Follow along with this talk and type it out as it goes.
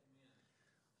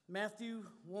Matthew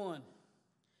 1.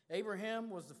 Abraham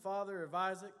was the father of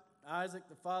Isaac, Isaac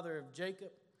the father of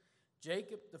Jacob,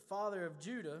 Jacob the father of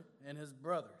Judah and his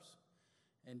brothers.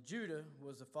 And Judah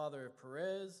was the father of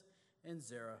Perez and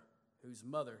Zerah, whose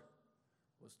mother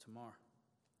was Tamar.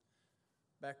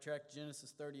 Backtrack to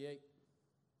Genesis 38,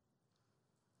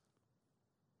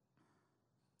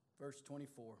 verse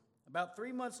 24. About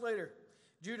 3 months later,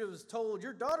 Judah was told,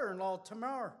 "Your daughter-in-law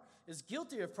Tamar is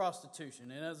guilty of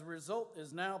prostitution, and as a result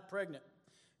is now pregnant."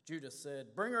 Judah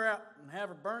said, "Bring her out and have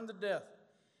her burned to death."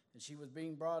 As she was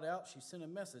being brought out, she sent a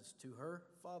message to her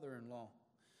father-in-law.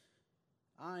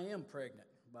 "I am pregnant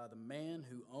by the man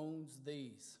who owns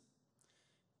these,"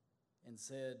 and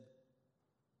said,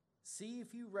 "See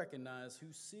if you recognize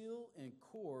whose seal and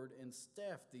cord and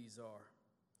staff these are."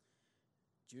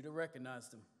 Judah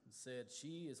recognized him and said,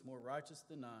 "She is more righteous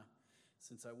than I,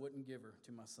 since I wouldn't give her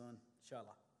to my son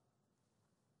Shelah."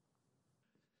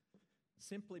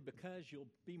 Simply because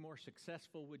you'll be more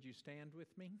successful, would you stand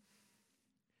with me?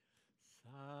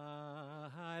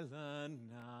 Silent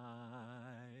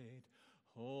night,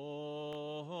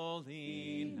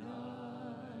 holy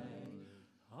night,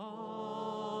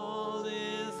 all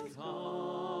is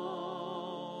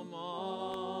calm,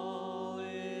 all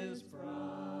is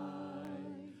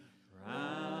bright,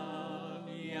 round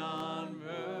yon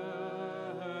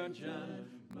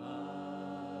virgin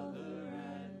mother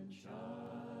and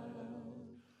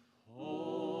child,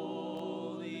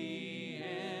 holy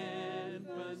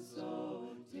infant,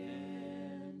 so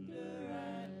tender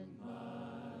and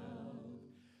mild,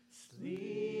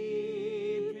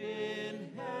 sleep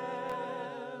in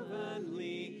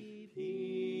heavenly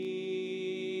peace,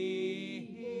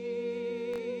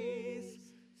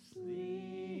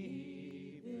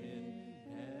 sleep in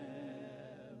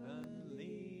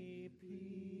heavenly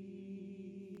peace.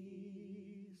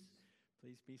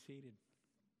 Please be seated.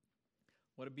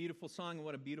 What a beautiful song and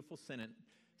what a beautiful sentence.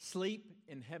 Sleep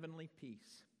in heavenly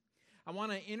peace. I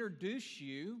want to introduce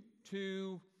you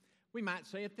to, we might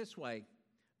say it this way,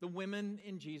 the women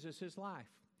in Jesus' life.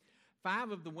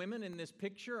 5 of the women in this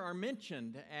picture are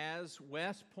mentioned, as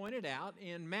Wes pointed out,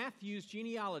 in Matthew's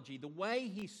genealogy, the way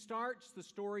he starts the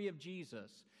story of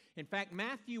Jesus. In fact,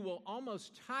 Matthew will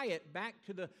almost tie it back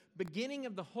to the beginning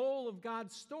of the whole of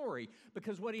God's story,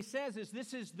 because what he says is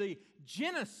this is the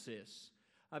genesis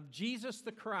of Jesus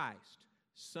the Christ,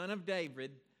 son of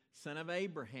David, son of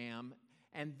Abraham,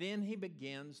 and then he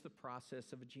begins the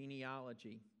process of a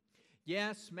genealogy.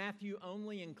 Yes, Matthew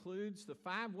only includes the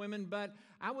 5 women, but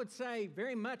I would say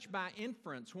very much by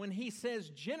inference. When he says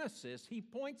Genesis, he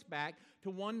points back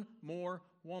to one more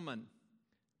woman.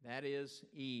 That is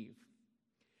Eve.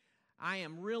 I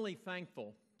am really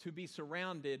thankful to be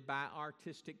surrounded by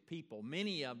artistic people,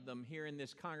 many of them here in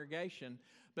this congregation.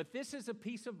 But this is a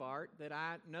piece of art that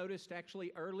I noticed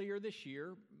actually earlier this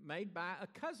year, made by a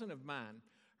cousin of mine.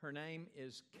 Her name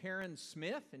is Karen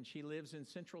Smith, and she lives in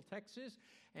Central Texas.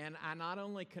 And I not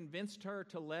only convinced her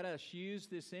to let us use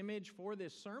this image for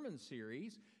this sermon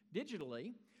series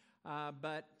digitally,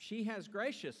 but she has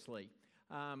graciously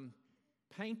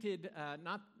painted,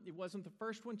 it wasn't the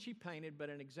first one she painted, but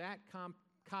an exact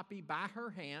copy by her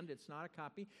hand. It's not a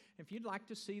copy. If you'd like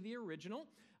to see the original,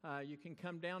 you can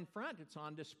come down front. It's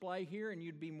on display here, and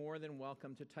you'd be more than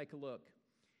welcome to take a look.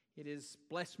 It has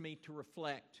blessed me to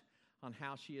reflect on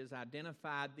how she has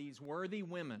identified these worthy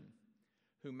women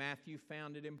who Matthew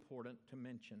found it important to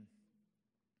mention.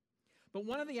 But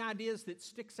one of the ideas that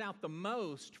sticks out the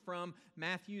most from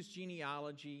Matthew's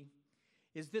genealogy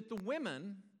is that the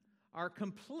women are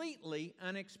completely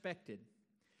unexpected.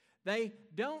 They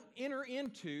don't enter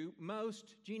into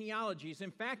most genealogies.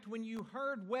 In fact, when you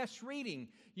heard Wes reading,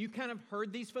 you kind of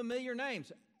heard these familiar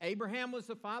names. Abraham was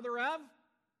the father of?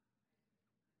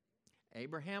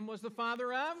 Abraham was the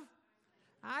father of?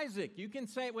 Isaac. You can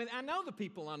say it with, I know the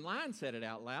people online said it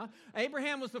out loud.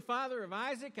 Abraham was the father of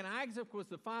Isaac, and Isaac was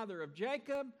the father of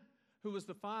Jacob, who was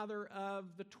the father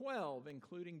of the 12,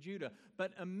 including Judah.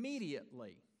 But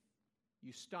immediately,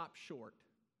 you stop short,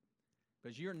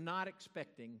 because you're not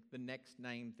expecting the next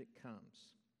name that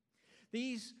comes.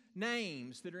 These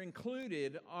names that are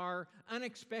included are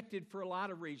unexpected for a lot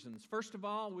of reasons. First of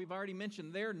all, we've already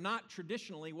mentioned they're not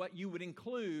traditionally what you would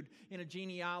include in a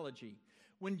genealogy.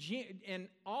 And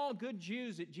all good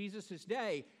Jews at Jesus'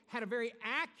 day had a very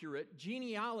accurate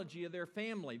genealogy of their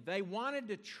family. They wanted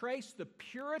to trace the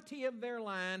purity of their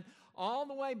line all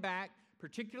the way back,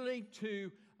 particularly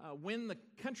to when the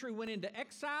country went into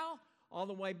exile, all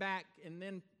the way back, and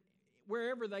then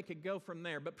wherever they could go from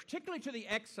there. But particularly to the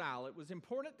exile, it was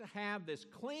important to have this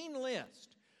clean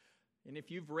list And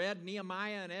if you've read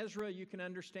Nehemiah and Ezra, you can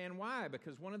understand why,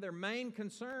 because one of their main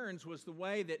concerns was the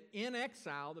way that in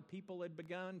exile the people had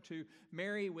begun to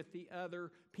marry with the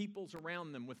other peoples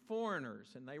around them, with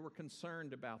foreigners, and they were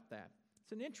concerned about that.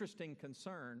 It's an interesting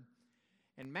concern,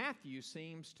 and Matthew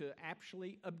seems to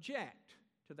actually object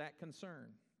to that concern.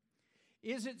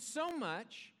 Is it so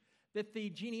much that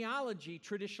the genealogy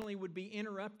traditionally would be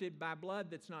interrupted by blood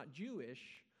that's not Jewish,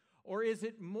 or is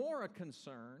it more a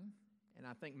concern, and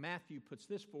I think Matthew puts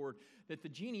this forward, that the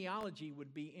genealogy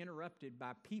would be interrupted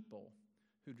by people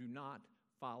who do not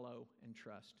follow and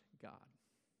trust God?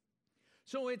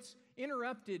 So it's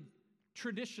interrupted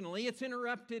traditionally, it's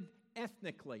interrupted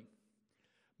ethnically.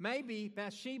 Maybe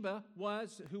Bathsheba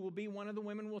was, who will be one of the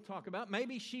women we'll talk about,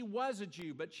 maybe she was a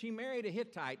Jew, but she married a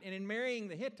Hittite, and in marrying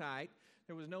the Hittite,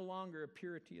 there was no longer a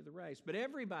purity of the race. But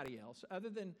everybody else, other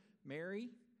than Mary,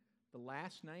 the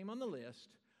last name on the list,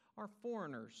 are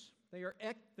foreigners. They are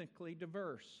ethnically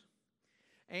diverse.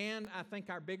 And I think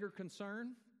our bigger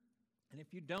concern, and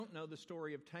if you don't know the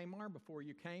story of Tamar before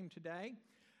you came today,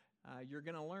 you're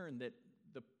going to learn that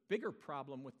the bigger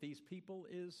problem with these people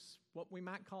is what we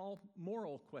might call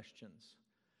moral questions.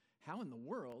 How in the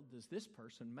world does this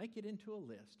person make it into a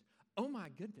list? Oh my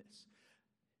goodness.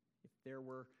 If there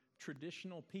were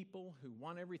traditional people who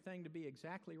want everything to be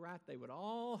exactly right, they would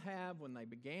all have, when they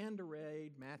began to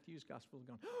read Matthew's Gospel,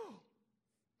 gone, oh,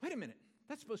 wait a minute,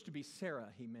 that's supposed to be Sarah,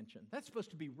 he mentioned. That's supposed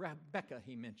to be Rebecca,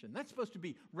 he mentioned. That's supposed to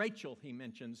be Rachel, he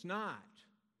mentions, not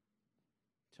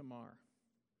Tamar.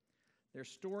 Their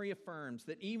story affirms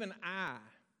that even I,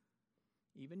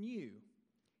 even you,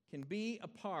 can be a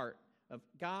part of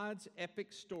God's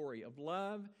epic story of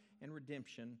love and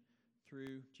redemption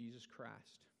through Jesus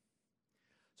Christ.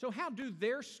 So how do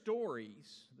their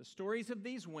stories, the stories of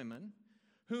these women,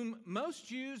 whom most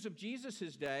Jews of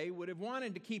Jesus' day would have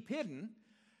wanted to keep hidden,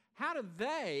 how do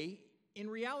they, in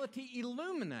reality,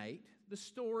 illuminate the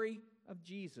story of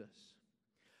Jesus?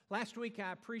 Last week,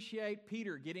 I appreciate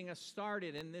Peter getting us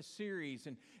started in this series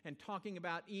and talking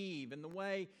about Eve and the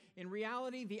way, in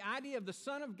reality, the idea of the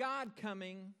Son of God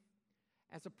coming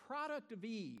as a product of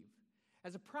Eve,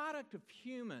 as a product of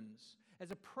humans,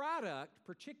 as a product,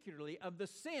 particularly, of the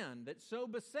sin that so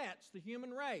besets the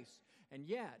human race. And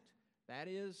yet, that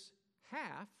is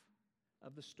half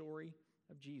of the story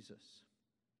of Jesus.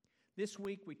 This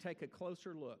week, we take a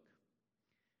closer look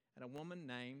at a woman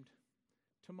named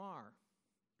Tamar.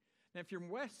 Now, if you're from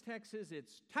West Texas,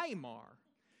 it's Tamar.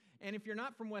 And if you're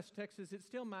not from West Texas, it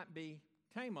still might be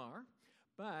Tamar.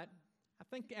 But I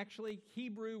think actually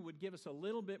Hebrew would give us a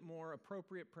little bit more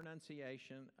appropriate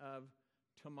pronunciation of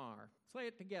Tamar. Say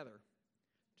it together.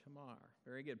 Tamar.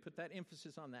 Very good. Put that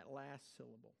emphasis on that last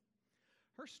syllable.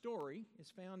 Her story is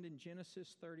found in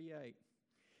Genesis 38.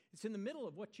 It's in the middle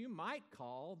of what you might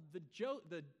call the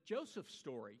Joseph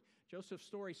story. Joseph's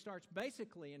story starts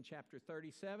basically in chapter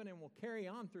 37 and will carry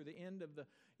on through the end of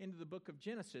the book of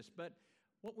Genesis. But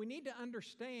what we need to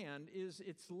understand is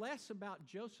it's less about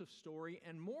Joseph's story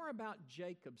and more about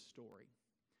Jacob's story.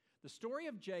 The story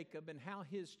of Jacob and how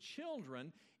his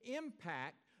children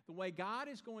impact the way God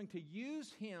is going to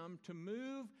use him to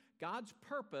move God's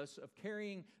purpose of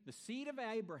carrying the seed of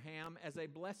Abraham as a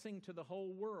blessing to the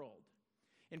whole world.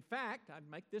 In fact,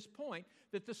 I'd make this point,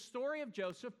 that the story of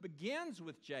Joseph begins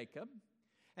with Jacob,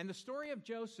 and the story of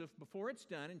Joseph, before it's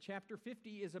done, in chapter 50,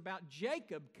 is about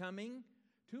Jacob coming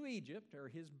to Egypt, or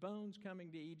his bones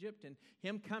coming to Egypt, and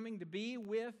him coming to be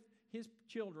with his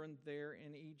children there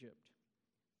in Egypt.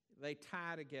 They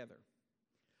tie together.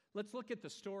 Let's look at the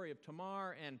story of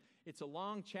Tamar, and it's a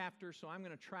long chapter, so I'm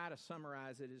going to try to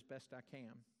summarize it as best I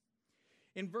can.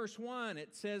 In verse 1,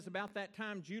 it says, about that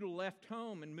time Judah left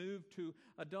home and moved to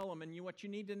Adullam. And what you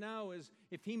need to know is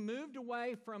if he moved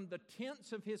away from the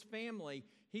tents of his family,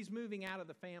 he's moving out of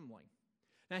the family.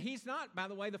 Now, he's not, by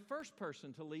the way, the first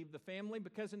person to leave the family,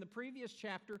 because in the previous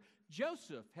chapter,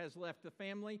 Joseph has left the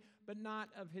family, but not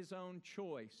of his own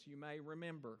choice, you may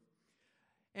remember.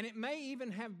 And it may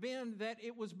even have been that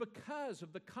it was because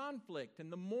of the conflict and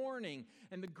the mourning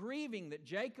and the grieving that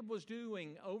Jacob was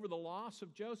doing over the loss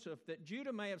of Joseph that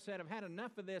Judah may have said, I've had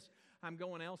enough of this, I'm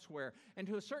going elsewhere. And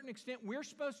to a certain extent, we're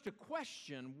supposed to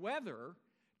question whether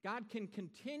God can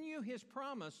continue his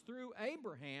promise through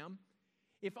Abraham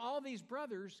if all these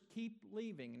brothers keep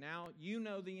leaving. Now, you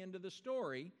know the end of the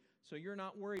story, so you're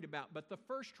not worried about. But the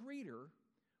first reader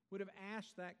would have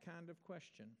asked that kind of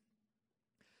question.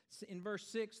 In verse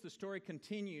 6, the story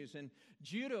continues, and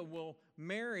Judah will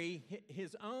marry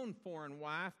his own foreign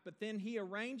wife, but then he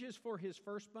arranges for his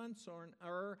firstborn son,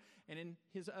 and in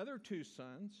his other two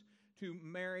sons, to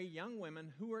marry young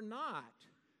women who are not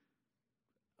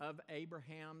of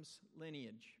Abraham's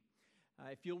lineage.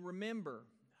 If you'll remember,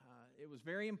 it was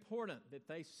very important that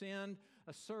they send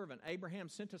a servant. Abraham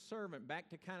sent a servant back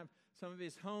to kind of some of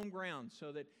his home ground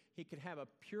so that he could have a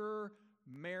pure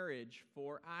marriage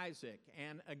for Isaac.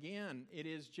 And again, it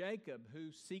is Jacob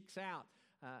who seeks out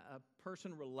a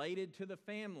person related to the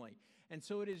family. And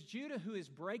so it is Judah who is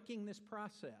breaking this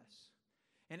process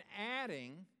and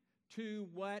adding to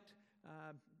what,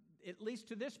 at least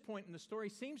to this point in the story,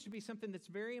 seems to be something that's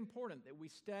very important, that we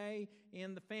stay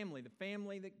in the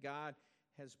family that God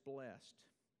has blessed.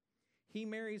 He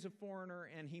marries a foreigner,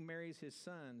 and he marries his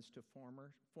sons to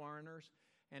foreigners,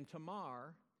 and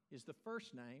Tamar is the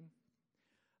first name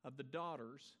of the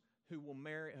daughters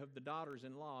of the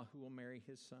daughters-in-law who will marry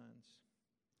his sons.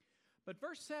 But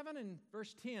verse 7 and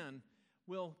verse 10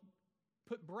 will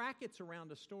put brackets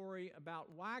around a story about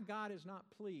why God is not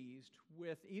pleased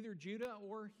with either Judah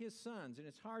or his sons, and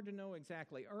it's hard to know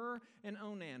exactly. And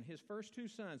Onan, his first two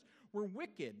sons, were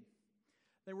wicked.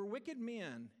 They were wicked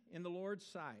men in the Lord's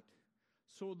sight.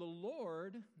 So the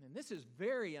Lord, and this is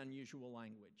very unusual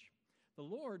language, the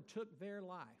Lord took their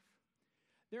life.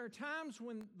 There are times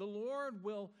when the Lord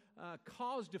will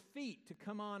cause defeat to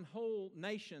come on whole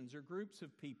nations or groups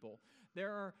of people.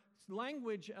 There are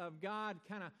language of God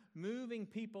kind of moving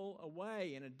people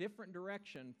away in a different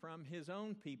direction from his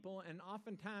own people, and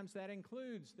oftentimes that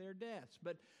includes their deaths.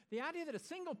 But the idea that a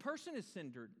single person is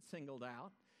singled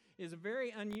out is a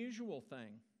very unusual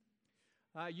thing.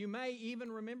 You may even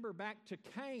remember back to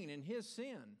Cain and his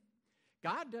sin.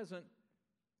 God doesn't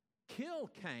kill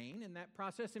Cain in that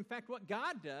process. In fact, what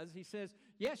God does, he says,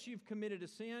 yes, you've committed a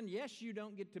sin. Yes, you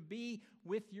don't get to be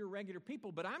with your regular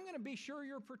people, but I'm going to be sure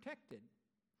you're protected.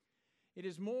 It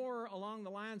is more along the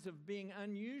lines of being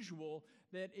unusual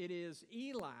that it is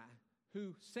Eli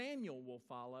who Samuel will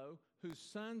follow, whose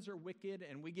sons are wicked,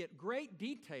 and we get great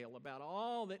detail about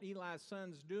all that Eli's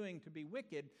sons doing to be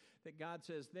wicked, that God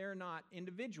says they're not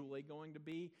individually going to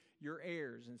be your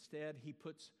heirs. Instead, he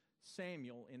puts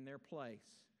Samuel in their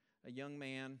place, a young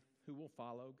man who will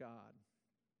follow God.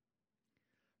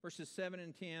 Verses 7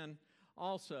 and 10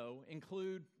 also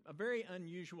include a very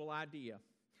unusual idea.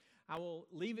 I will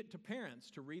leave it to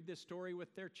parents to read this story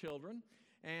with their children,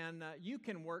 and you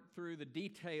can work through the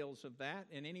details of that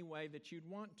in any way that you'd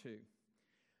want to.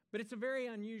 But it's a very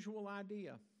unusual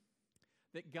idea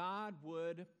that God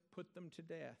would put them to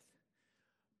death.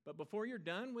 But before you're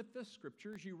done with the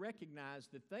scriptures, you recognize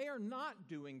that they are not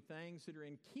doing things that are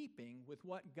in keeping with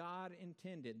what God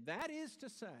intended. That is to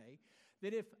say,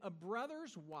 that if a brother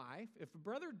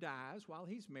dies while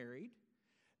he's married,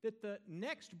 that the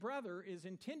next brother is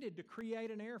intended to create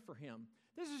an heir for him.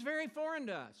 This is very foreign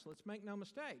to us. Let's make no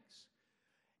mistakes.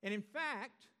 And in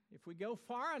fact, if we go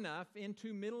far enough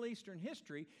into Middle Eastern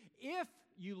history, if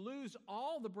you lose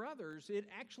all the brothers, it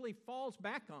actually falls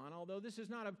back on, although this is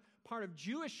not a part of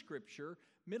Jewish scripture,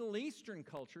 Middle Eastern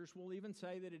cultures will even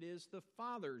say that it is the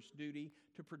father's duty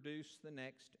to produce the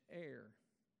next heir.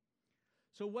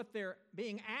 So what they're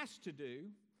being asked to do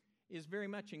is very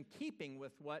much in keeping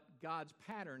with what God's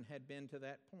pattern had been to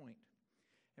that point.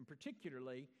 And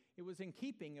particularly, it was in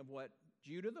keeping of what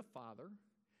Judah the father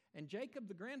and Jacob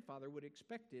the grandfather would have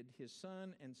expected his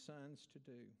son and sons to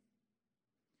do.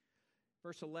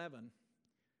 Verse 11,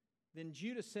 then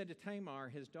Judah said to Tamar,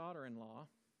 his daughter-in-law,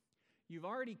 you've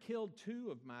already killed 2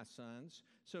 of my sons,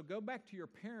 so go back to your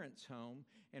parents' home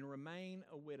and remain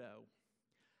a widow.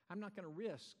 I'm not going to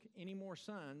risk any more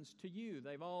sons to you.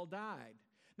 They've all died.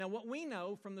 Now, what we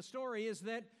know from the story is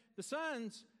that the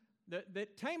sons,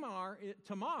 that Tamar is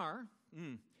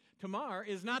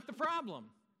not the problem.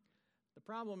 The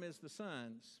problem is the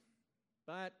sons.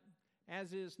 But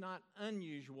as is not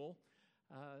unusual,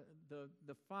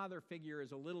 the father figure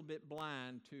is a little bit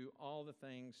blind to all the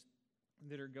things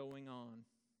that are going on.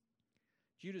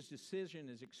 Judah's decision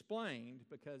is explained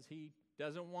because he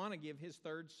doesn't want to give his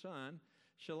third son,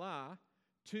 Shelah,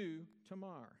 to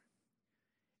Tamar.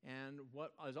 And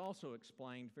what is also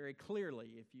explained very clearly,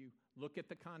 if you look at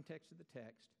the context of the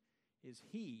text, is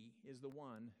he is the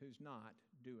one who's not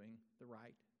doing the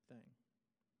right thing.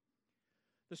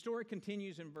 The story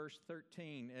continues in verse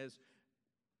 13 as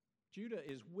Judah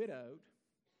is widowed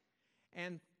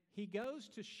and he goes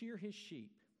to shear his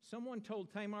sheep. Someone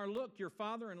told Tamar, look, your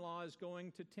father-in-law is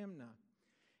going to Timnah.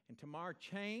 And Tamar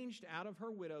changed out of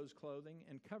her widow's clothing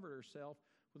and covered herself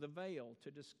with a veil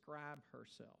to describe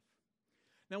herself.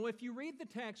 Now, if you read the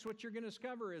text, what you're going to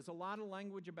discover is a lot of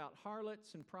language about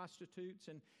harlots and prostitutes,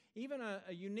 and even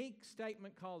a unique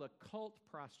statement called a cult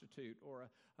prostitute or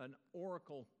an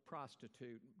oracle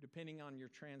prostitute, depending on your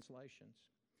translations.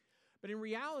 But in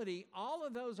reality, all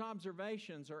of those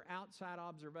observations are outside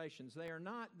observations. They are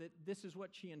not that this is what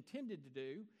she intended to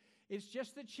do. It's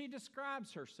just that she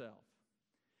describes herself.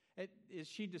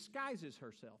 She disguises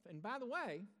herself. And by the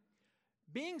way,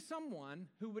 being someone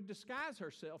who would disguise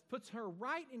herself puts her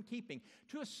right in keeping.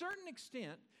 To a certain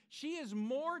extent, she is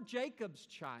more Jacob's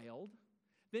child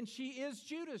than she is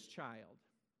Judah's child.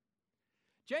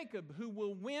 Jacob, who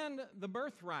will win the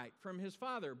birthright from his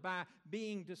father by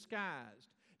being disguised.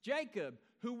 Jacob,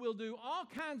 who will do all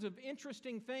kinds of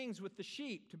interesting things with the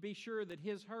sheep to be sure that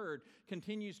his herd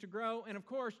continues to grow. And of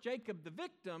course, Jacob, the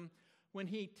victim, when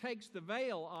he takes the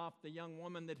veil off the young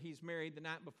woman that he's married the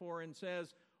night before and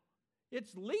says,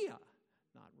 "It's Leah,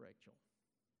 not Rachel."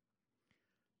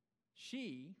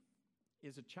 She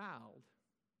is a child,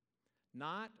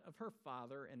 not of her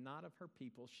father and not of her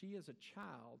people. She is a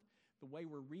child, the way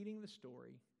we're reading the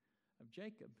story of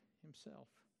Jacob himself.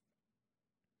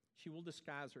 She will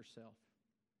disguise herself.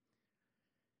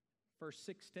 Verse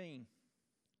 16.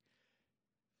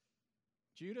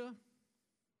 Judah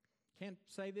can't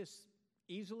say this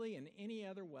easily in any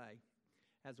other way.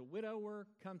 As a widower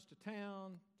comes to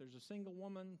town, there's a single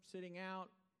woman sitting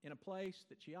out in a place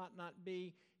that she ought not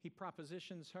be. He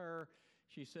propositions her.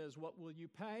 She says, "What will you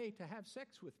pay to have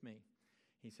sex with me?"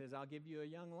 He says, "I'll give you a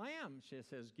young lamb." She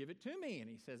says, "Give it to me." And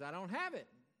he says, "I don't have it.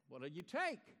 What'll you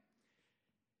take?"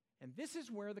 And this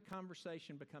is where the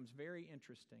conversation becomes very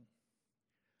interesting.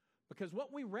 Because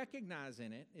what we recognize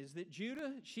in it is that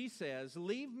Judah, she says,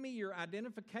 "Leave me your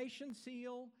identification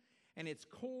seal and its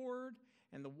cord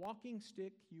and the walking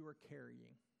stick you are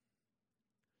carrying."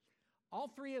 All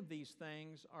three of these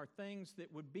things are things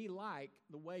that would be like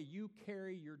the way you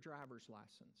carry your driver's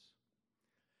license.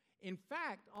 In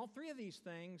fact, all three of these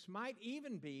things might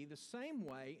even be the same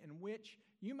way in which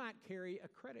you might carry a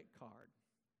credit card.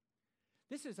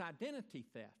 This is identity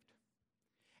theft.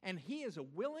 And he is a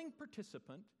willing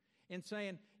participant in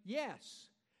saying,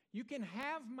 "Yes, you can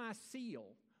have my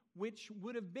seal," which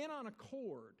would have been on a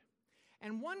cord.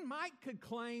 And one could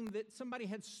claim that somebody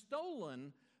had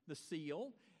stolen the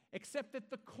seal, except that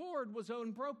the cord was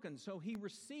unbroken. So he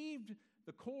received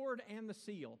the cord and the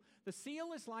seal. The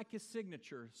seal is like his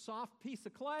signature. Soft piece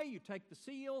of clay, you take the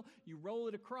seal, you roll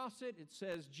it across it. It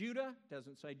says Judah. It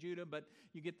doesn't say Judah, but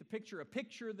you get the picture. A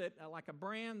picture that, like a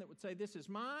brand that would say, "This is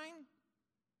mine."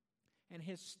 And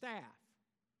his staff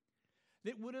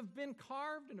that would have been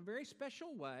carved in a very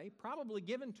special way, probably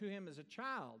given to him as a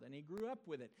child, and he grew up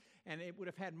with it. And it would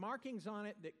have had markings on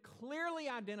it that clearly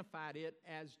identified it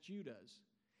as Judah's.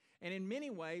 And in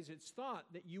many ways, it's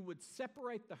thought that you would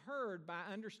separate the herd by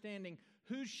understanding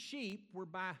whose sheep were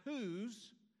by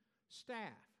whose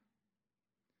staff.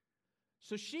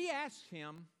 So she asks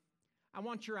him, "I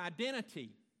want your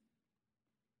identity."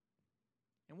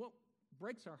 And what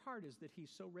breaks our heart is that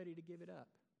he's so ready to give it up.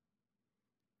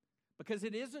 Because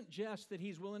it isn't just that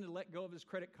he's willing to let go of his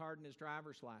credit card and his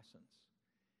driver's license.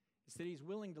 It's that he's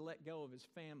willing to let go of his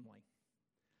family.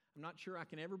 I'm not sure I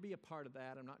can ever be a part of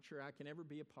that. I'm not sure I can ever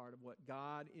be a part of what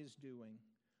God is doing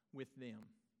with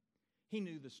them. He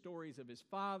knew the stories of his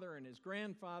father and his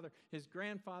grandfather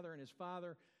and his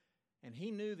father, and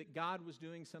he knew that God was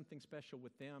doing something special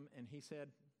with them, and he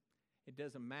said, "It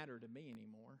doesn't matter to me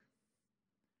anymore.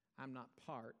 I'm not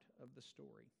part of the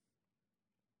story."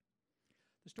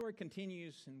 The story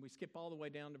continues, and we skip all the way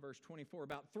down to verse 24.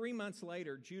 About 3 months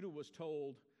later, Judah was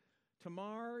told,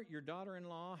 "Tamar, your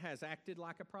daughter-in-law, has acted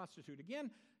like a prostitute."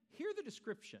 Again, hear the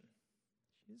description.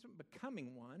 She isn't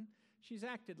becoming one. She's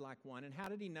acted like one. And how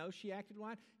did he know she acted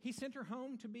like one? He sent her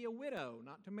home to be a widow,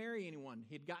 not to marry anyone.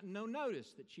 He had gotten no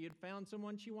notice that she had found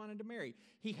someone she wanted to marry.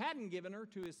 He hadn't given her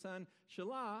to his son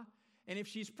Shelah, and if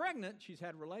she's pregnant, she's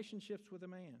had relationships with a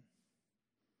man.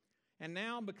 And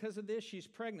now, because of this, she's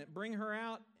pregnant. "Bring her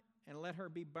out and let her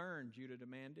be burned," Judah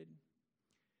demanded.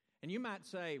 And you might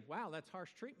say, "Wow, that's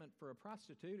harsh treatment for a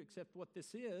prostitute," except what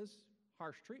this is,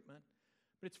 harsh treatment,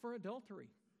 but it's for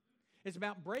adultery. It's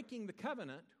about breaking the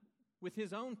covenant with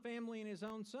his own family and his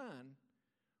own son,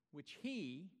 which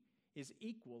he is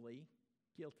equally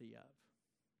guilty of.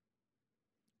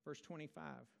 Verse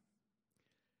 25.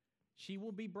 She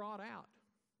will be brought out.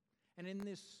 And in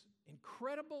this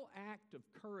incredible act of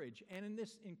courage and in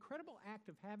this incredible act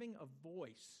of having a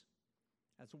voice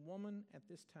as a woman at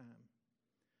this time,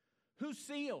 whose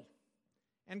seal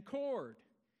and cord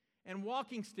and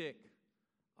walking stick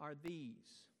are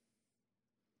these?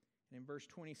 And in verse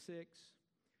 26,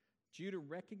 Judah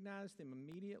recognized them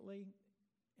immediately,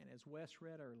 and as Wes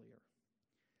read earlier,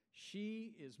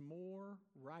 "She is more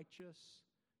righteous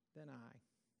than I."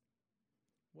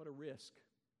 What a risk.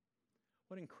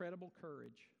 What incredible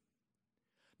courage.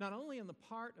 Not only on the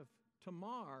part of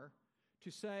Tamar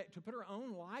to put her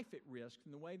own life at risk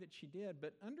in the way that she did,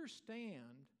 but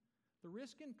understand the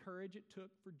risk and courage it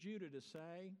took for Judah to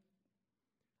say,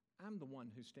 I'm the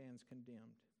one who stands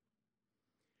condemned.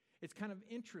 It's kind of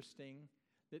interesting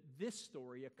that this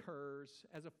story occurs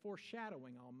as a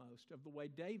foreshadowing almost of the way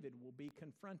David will be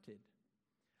confronted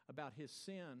about his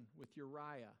sin with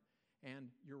Uriah and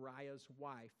Uriah's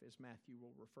wife, as Matthew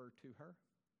will refer to her.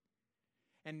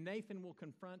 And Nathan will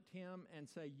confront him and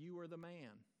say, you are the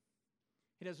man.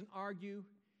 He doesn't argue.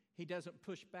 He doesn't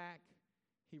push back.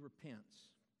 He repents.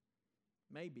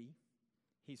 Maybe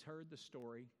he's heard the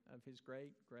story of his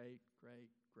great,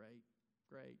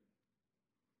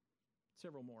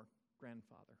 several more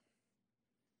grandfather.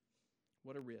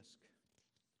 What a risk.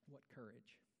 What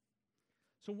courage.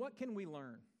 So what can we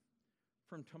learn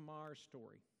from Tamar's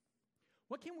story?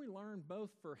 What can we learn both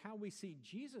for how we see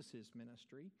Jesus'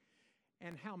 ministry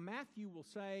and how Matthew will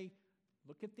say,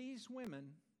 look at these women,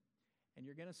 and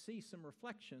you're going to see some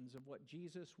reflections of what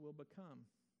Jesus will become.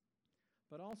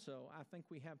 But also, I think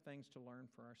we have things to learn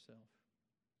for ourselves.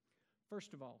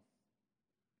 First of all,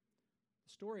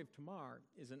 the story of Tamar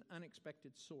is an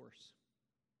unexpected source.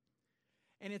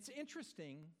 And it's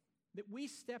interesting that we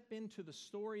step into the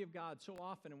story of God so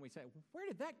often and we say, where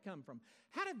did that come from?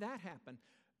 How did that happen?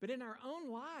 But in our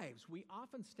own lives, we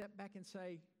often step back and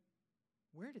say,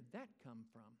 where did that come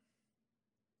from?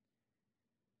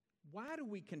 Why do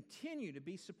we continue to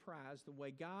be surprised the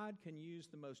way God can use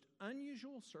the most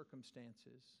unusual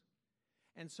circumstances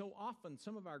and so often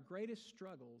some of our greatest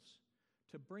struggles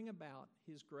to bring about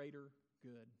His greater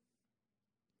good?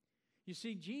 You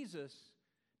see, Jesus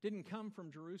didn't come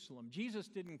from Jerusalem. Jesus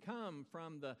didn't come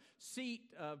from the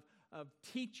seat of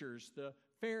teachers, the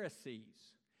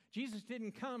Pharisees. Jesus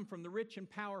didn't come from the rich and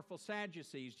powerful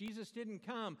Sadducees. Jesus didn't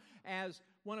come as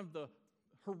one of the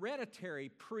hereditary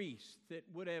priests that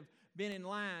would have been in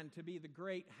line to be the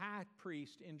great high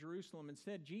priest in Jerusalem.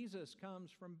 Instead, Jesus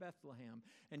comes from Bethlehem,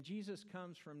 and Jesus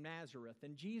comes from Nazareth,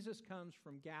 and Jesus comes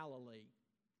from Galilee.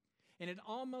 And it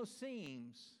almost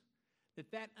seems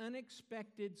that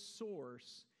unexpected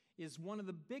source is one of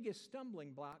the biggest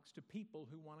stumbling blocks to people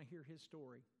who want to hear His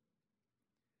story.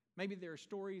 Maybe there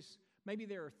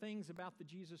are things about the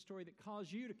Jesus story that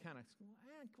cause you to kind of,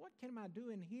 what am I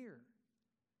doing here?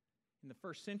 In the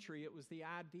first century, it was the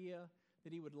idea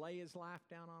that He would lay His life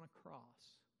down on a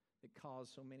cross that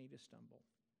caused so many to stumble.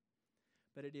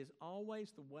 But it is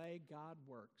always the way God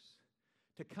works,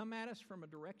 to come at us from a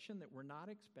direction that we're not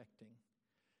expecting,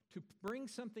 to bring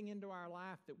something into our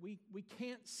life that we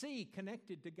can't see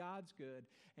connected to God's good,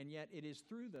 and yet it is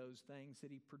through those things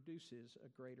that He produces a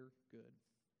greater good.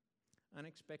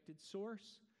 Unexpected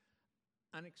source,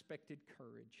 unexpected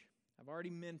courage. I've already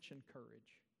mentioned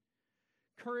courage.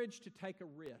 Courage to take a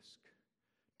risk.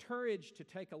 Courage to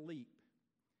take a leap.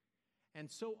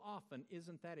 And so often,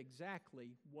 isn't that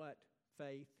exactly what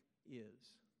faith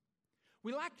is?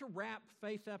 We like to wrap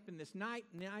faith up in this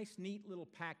nice, neat little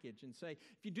package and say,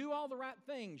 if you do all the right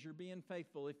things, you're being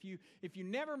faithful. If you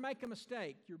never make a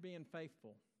mistake, you're being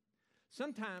faithful.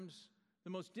 Sometimes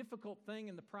the most difficult thing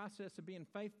in the process of being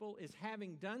faithful is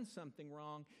having done something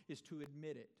wrong is to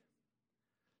admit it.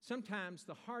 Sometimes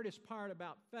the hardest part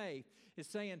about faith is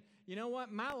saying, you know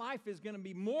what, my life is going to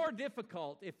be more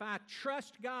difficult if I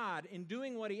trust God in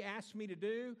doing what He asked me to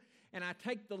do, and I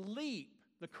take the leap,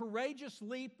 the courageous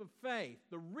leap of faith,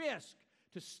 the risk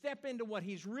to step into what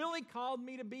He's really called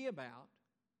me to be about,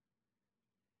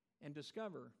 and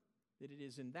discover that it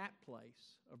is in that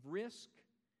place of risk,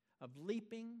 of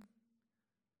leaping,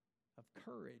 of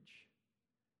courage,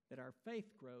 that our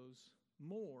faith grows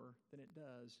more than it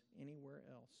does anywhere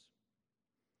else.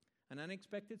 An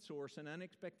unexpected source, an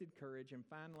unexpected courage, and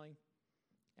finally,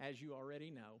 as you already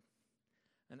know,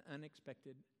 an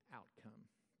unexpected outcome.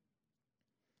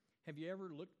 Have you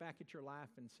ever looked back at your life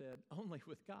and said, only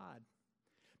with God?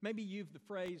 Maybe you've the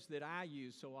phrase that I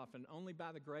use so often, only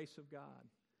by the grace of God.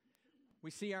 We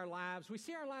see our lives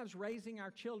raising our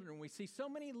children. We see so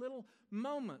many little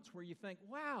moments where you think,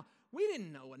 wow, we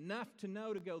didn't know enough to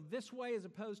know to go this way as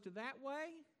opposed to that way.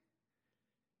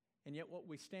 And yet what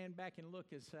we stand back and look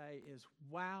and say is,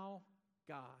 wow,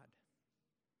 God.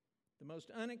 The most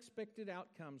unexpected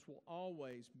outcomes will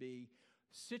always be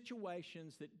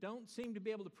situations that don't seem to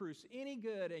be able to produce any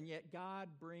good, and yet God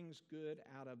brings good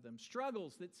out of them.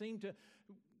 Struggles that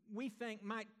we think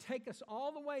might take us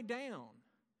all the way down.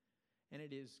 And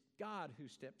it is God who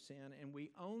steps in, and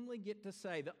we only get to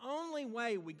say, the only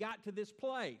way we got to this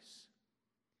place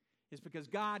is because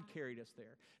God carried us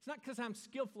there. It's not because I'm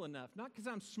skillful enough, not because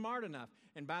I'm smart enough,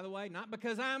 and by the way, not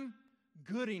because I'm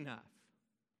good enough,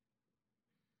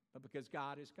 but because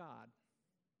God is God,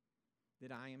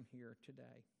 that I am here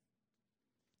today.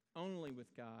 Only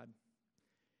with God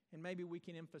And maybe we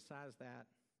can emphasize that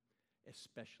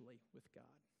especially with God.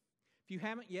 If you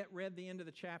haven't yet read the end of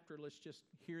the chapter, let's just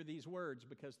hear these words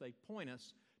because they point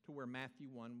us to where Matthew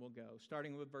 1 will go,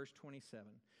 starting with verse 27.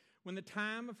 When the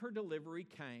time of her delivery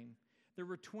came, there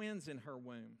were twins in her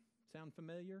womb. Sound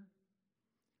familiar?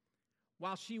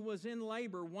 While she was in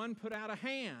labor, one put out a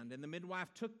hand, and the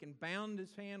midwife took and bound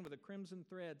his hand with a crimson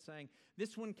thread, saying,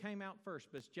 "This one came out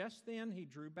first." But just then he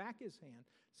drew back his hand.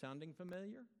 Sounding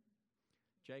familiar?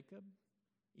 Jacob?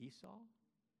 Esau?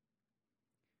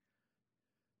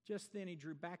 Just then he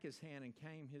drew back his hand,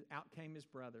 and out came his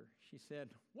brother. She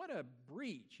said, "What a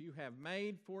breach you have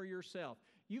made for yourself.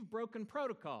 You've broken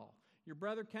protocol. Your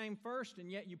brother came first,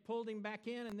 and yet you pulled him back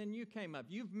in, and then you came up.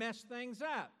 You've messed things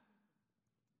up."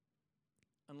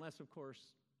 Unless, of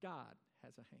course, God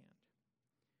has a hand.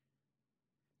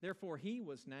 Therefore, he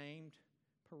was named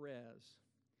Perez.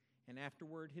 And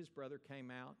afterward, his brother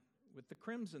came out with the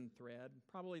crimson thread.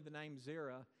 Probably the name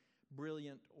Zerah,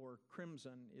 brilliant or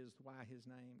crimson, is why his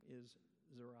name is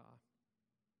Zerah.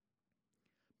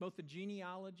 Both the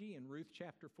genealogy in Ruth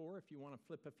chapter 4, if you want to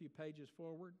flip a few pages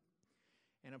forward,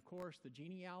 and of course the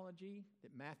genealogy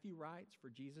that Matthew writes for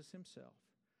Jesus himself,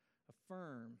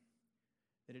 affirm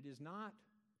that it is not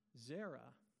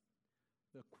Zerah,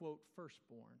 the quote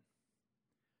firstborn,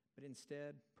 but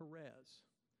instead Perez,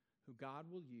 who God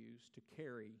will use to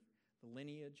carry the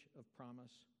lineage of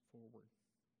promise forward.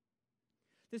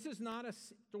 This is not a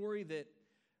story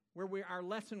where our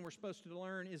lesson we're supposed to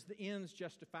learn is the ends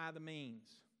justify the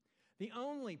means. The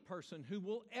only person who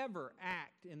will ever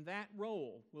act in that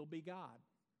role will be God,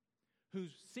 who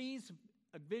sees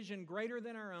a vision greater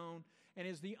than our own and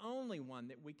is the only one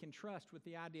that we can trust with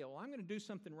the idea, well, I'm going to do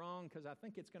something wrong because I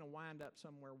think it's going to wind up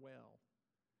somewhere well.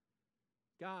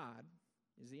 God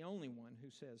is the only one who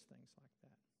says things like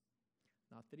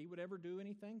that. Not that he would ever do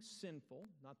anything sinful,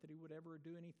 not that he would ever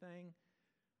do anything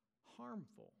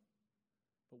harmful,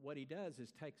 but what he does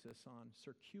is takes us on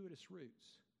circuitous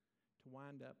routes to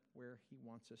wind up where he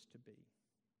wants us to be.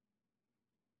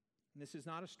 And this is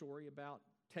not a story about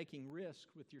taking risk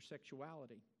with your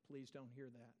sexuality. Please don't hear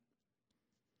that.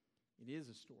 It is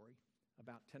a story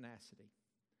about tenacity,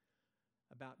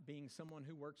 about being someone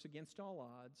who works against all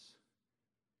odds,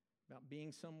 about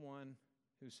being someone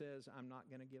who says, I'm not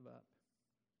going to give up.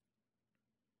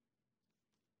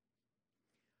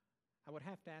 I would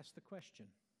have to ask the question,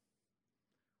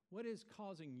 what is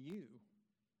causing you,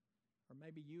 or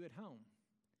maybe you at home,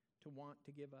 to want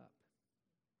to give up?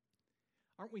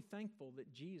 Aren't we thankful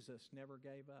that Jesus never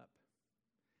gave up?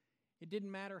 It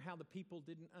didn't matter how the people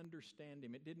didn't understand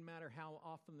him. It didn't matter how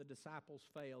often the disciples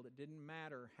failed. It didn't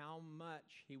matter how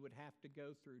much he would have to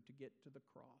go through to get to the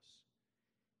cross.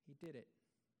 He did it.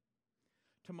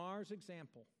 Tamar's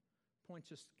example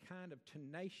points us to kind of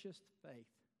tenacious faith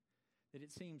that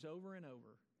it seems over and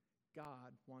over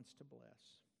God wants to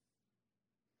bless.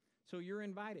 So you're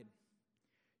invited.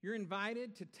 You're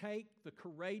invited to take the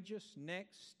courageous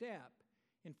next step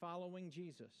in following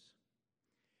Jesus.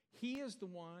 He is the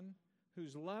one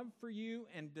whose love for you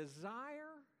and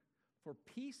desire for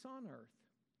peace on earth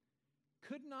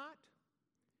could not,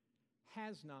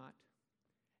 has not,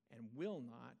 and will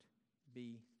not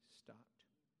be stopped.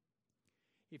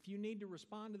 If you need to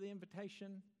respond to the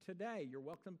invitation today, you're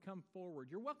welcome to come forward.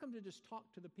 You're welcome to just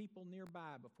talk to the people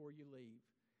nearby before you leave.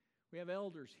 We have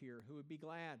elders here who would be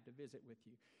glad to visit with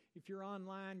you. If you're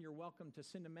online, you're welcome to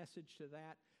send a message to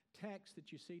that text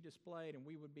that you see displayed, and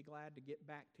we would be glad to get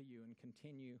back to you and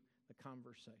continue the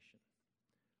conversation.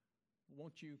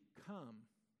 Won't you come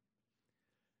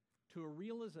to a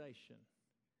realization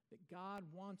that God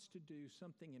wants to do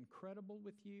something incredible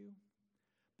with you,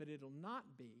 but it'll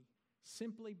not be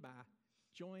simply by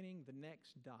joining the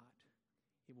next dot.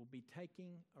 It will be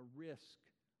taking a risk,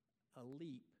 a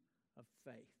leap of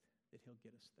faith that he'll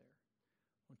get us there.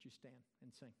 Won't you stand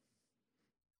and sing?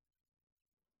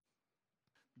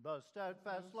 The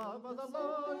steadfast love of the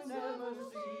Lord never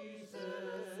ceases.